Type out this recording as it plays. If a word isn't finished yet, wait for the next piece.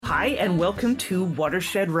Hi, and welcome to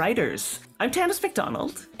Watershed Writers. I'm Tanis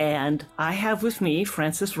MacDonald, and I have with me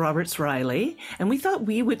Frances Roberts Reilly, and we thought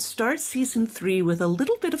we would start season 3 with a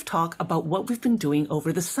little bit of talk about what we've been doing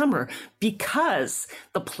over the summer, because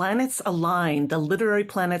the planets aligned, the literary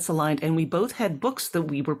planets aligned, and we both had books that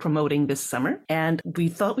we were promoting this summer, and we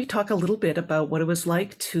thought we'd talk a little bit about what it was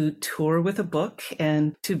like to tour with a book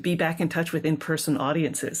and to be back in touch with in-person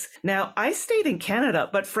audiences. Now, I stayed in Canada,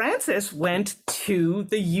 but Frances went to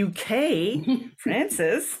the UK.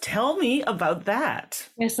 Frances, tell me about that.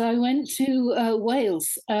 Yes, I went to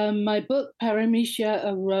Wales. My book, Parmisha,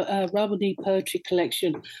 a Romani Poetry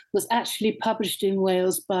Collection, was actually published in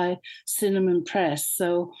Wales by Cinnamon Press.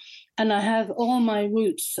 And I have all my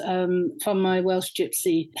roots from my Welsh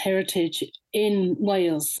Gypsy heritage in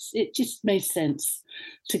Wales. It just made sense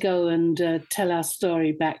to go and tell our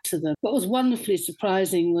story back to them. What was wonderfully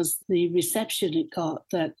surprising was the reception it got,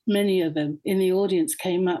 that many of them in the audience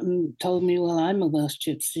came up and told me, well, I'm a Welsh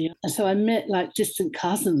Gypsy. And so I met like distant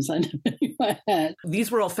cousins I never knew I had. These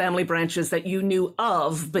were all family branches that you knew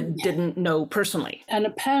of but didn't know personally. And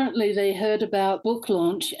apparently they heard about book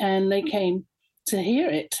launch and they came to hear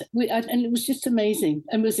it. And it was just amazing.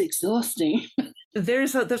 It was exhausting.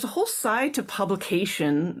 There's a whole side to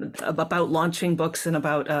publication about launching books and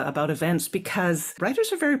about events, because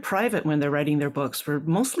writers are very private when they're writing their books. We're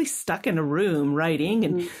mostly stuck in a room writing,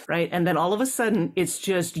 and right, and then all of a sudden it's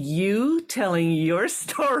just you telling your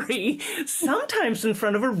story, sometimes in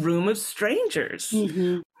front of a room of strangers.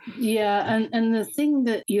 Mm-hmm. Yeah, and the thing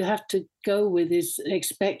that you have to go with is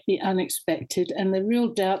expect the unexpected, and the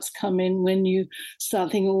real doubts come in when you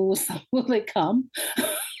start thinking, oh, will they come?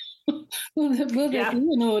 Will there be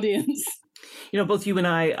an audience? You know, both you and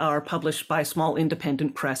I are published by small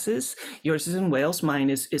independent presses. Yours is in Wales, mine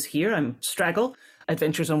is here. I'm Straggle.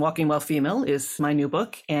 Adventures on Walking While Female is my new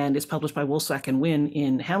book, and it's published by Woolsack and Wynne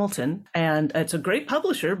in Hamilton. And it's a great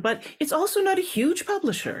publisher, but it's also not a huge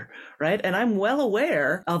publisher, right? And I'm well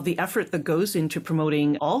aware of the effort that goes into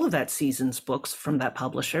promoting all of that season's books from that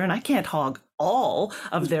publisher, and I can't hog all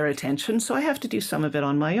of their attention, so I have to do some of it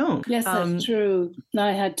on my own. Yes, that's true.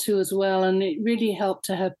 I had to as well, and it really helped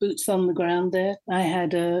to have boots on the ground there. I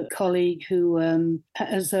had a colleague who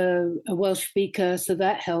is a Welsh speaker, so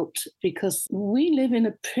that helped, because we live in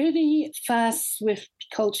a pretty fast, swift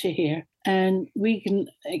culture here, and we can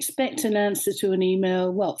expect an answer to an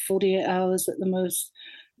email, 48 hours at the most.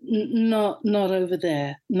 Not over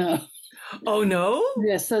there, no. Oh, no?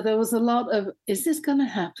 Yeah, so there was a lot of, is this going to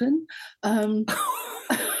happen?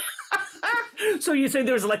 So you say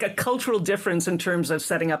there was like a cultural difference in terms of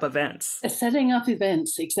setting up events? Setting up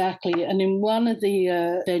events, exactly. And in one of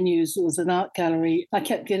the venues, it was an art gallery, I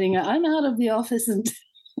kept getting, I'm out of the office and...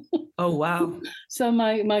 Oh, wow. So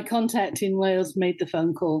my contact in Wales made the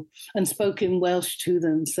phone call and spoke in Welsh to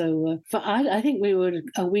them. So I think we were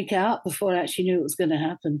a week out before I actually knew it was going to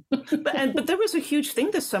happen. But there was a huge thing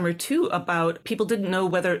this summer, too, about people didn't know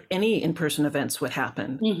whether any in-person events would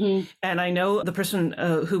happen. Mm-hmm. And I know the person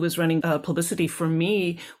who was running publicity for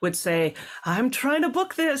me would say, I'm trying to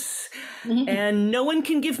book this, and no one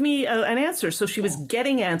can give me an answer. So she was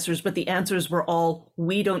getting answers, but the answers were all,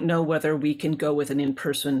 we don't know whether we can go with an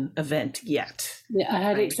in-person event yet. Yeah, I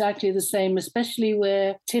had exactly the same, especially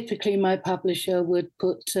where typically my publisher would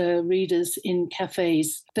put readers in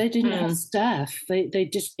cafes. They didn't have staff. They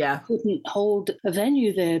just couldn't hold a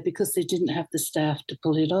venue there because they didn't have the staff to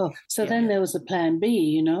pull it off. So then there was a plan B,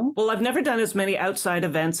 you know? Well, I've never done as many outside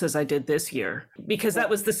events as I did this year because that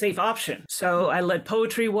was the safe option. So I led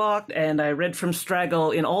poetry walk and I read from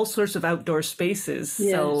Straggle in all sorts of outdoor spaces.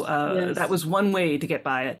 Yes, that was one way to get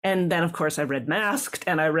by it. And then, of course, I read masked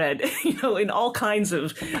and I read, in all kinds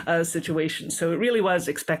of situations. So it really was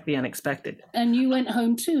expect the unexpected. And you went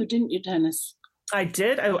home too, didn't you, Tanis? I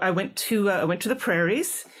did. I went to the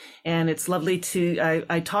prairies, and it's lovely to.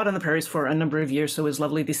 I taught on the prairies for a number of years, so it was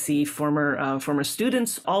lovely to see former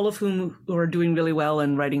students, all of whom are doing really well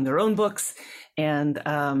and writing their own books. And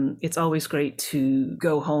it's always great to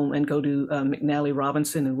go home and go to McNally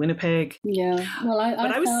Robinson in Winnipeg. Yeah, well,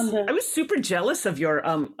 I was super jealous of your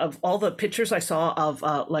of all the pictures I saw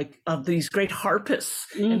of these great harpists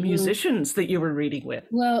and musicians that you were reading with.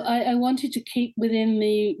 Well, I wanted to keep within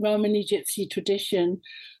the Romani Gypsy tradition,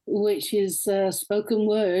 which is spoken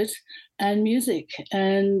word and music,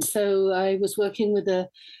 and so I was working with a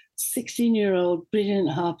 16-year-old brilliant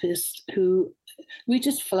harpist who. We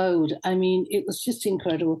just flowed. I mean, it was just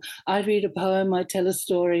incredible. I'd read a poem, I'd tell a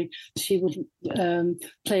story. She would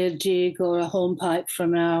play a jig or a hornpipe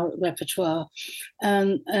from our repertoire.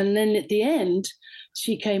 And then at the end,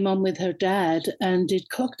 she came on with her dad and did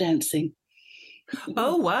clock dancing.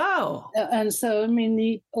 Oh, wow. And so, I mean,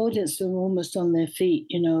 the audience were almost on their feet.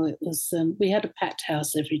 It was, we had a packed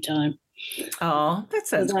house every time. Oh, that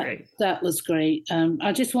sounds great. That was great.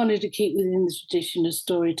 I just wanted to keep within the tradition of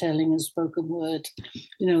storytelling and spoken word,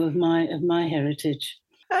 of my heritage.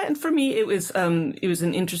 And for me, it was an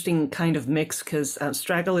interesting kind of mix because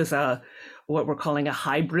Straggle is what we're calling a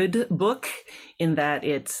hybrid book, in that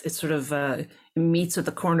it's sort of meets at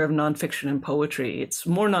the corner of nonfiction and poetry. It's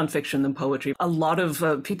more nonfiction than poetry. A lot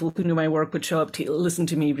of people who knew my work would show up to listen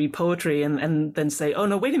to me read poetry and then say, oh,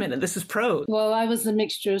 no, wait a minute, this is prose. Well, I was a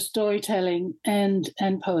mixture of storytelling and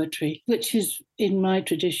poetry, which is in my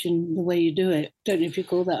tradition the way you do it. Don't know if you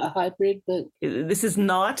call that a hybrid, but... This is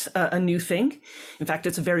not a new thing. In fact,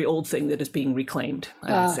 it's a very old thing that is being reclaimed,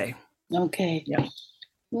 I would say. Okay. Yeah.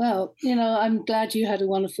 Well, I'm glad you had a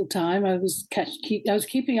wonderful time. I was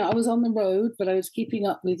keeping up. I was on the road, but I was keeping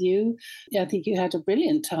up with you. Yeah, I think you had a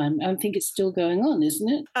brilliant time. I think it's still going on, isn't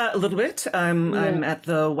it? A little bit. I'm at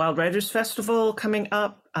the Wild Writers Festival coming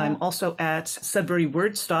up. I'm also at Sudbury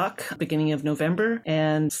Wordstock beginning of November,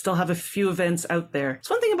 and still have a few events out there. It's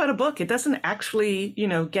one thing about a book, it doesn't actually,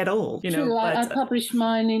 get old. True, I published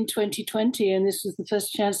mine in 2020, and this was the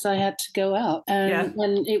first chance I had to go out.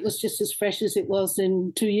 And it was just as fresh as it was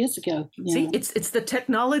in 2 years ago. See, it's the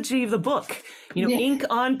technology of the book. Ink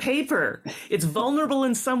on paper. It's vulnerable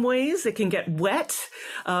in some ways. It can get wet,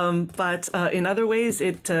 but in other ways,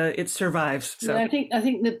 it survives. So I think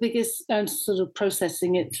the biggest sort of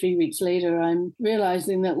processing it 3 weeks later, I'm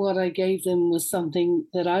realizing that what I gave them was something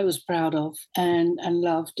that I was proud of and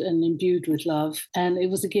loved and imbued with love, and it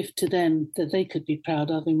was a gift to them that they could be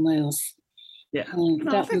proud of in Wales. Yeah,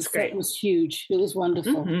 that's great. That was huge. It was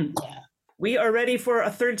wonderful. Mm-hmm. Yeah. We are ready for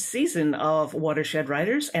a third season of Watershed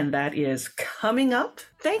Writers, and that is coming up.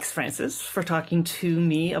 Thanks, Frances, for talking to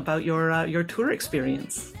me about your tour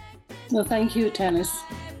experience. Well, thank you, Tanis.